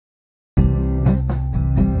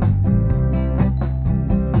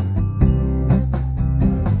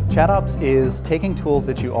ChatOps is taking tools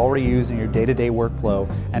that you already use in your day-to-day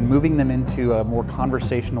workflow and moving them into a more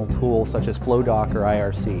conversational tool such as Flowdock or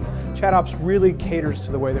IRC. ChatOps really caters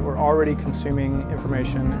to the way that we're already consuming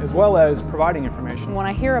information as well as providing information. When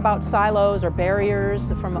I hear about silos or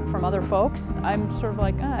barriers from other folks, I'm sort of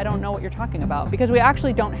like, I don't know what you're talking about, because we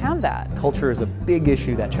actually don't have that. Culture is a big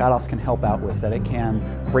issue that ChatOps can help out with, that it can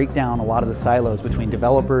break down a lot of the silos between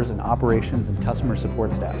developers and operations and customer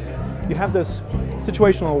support staff. You have this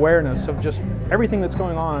situational awareness of just everything that's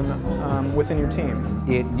going on within your team.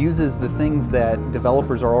 It uses the things that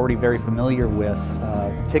developers are already very familiar with,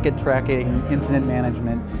 ticket tracking, incident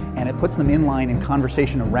management, and it puts them in line in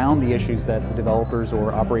conversation around the issues that the developers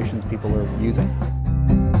or operations people are using.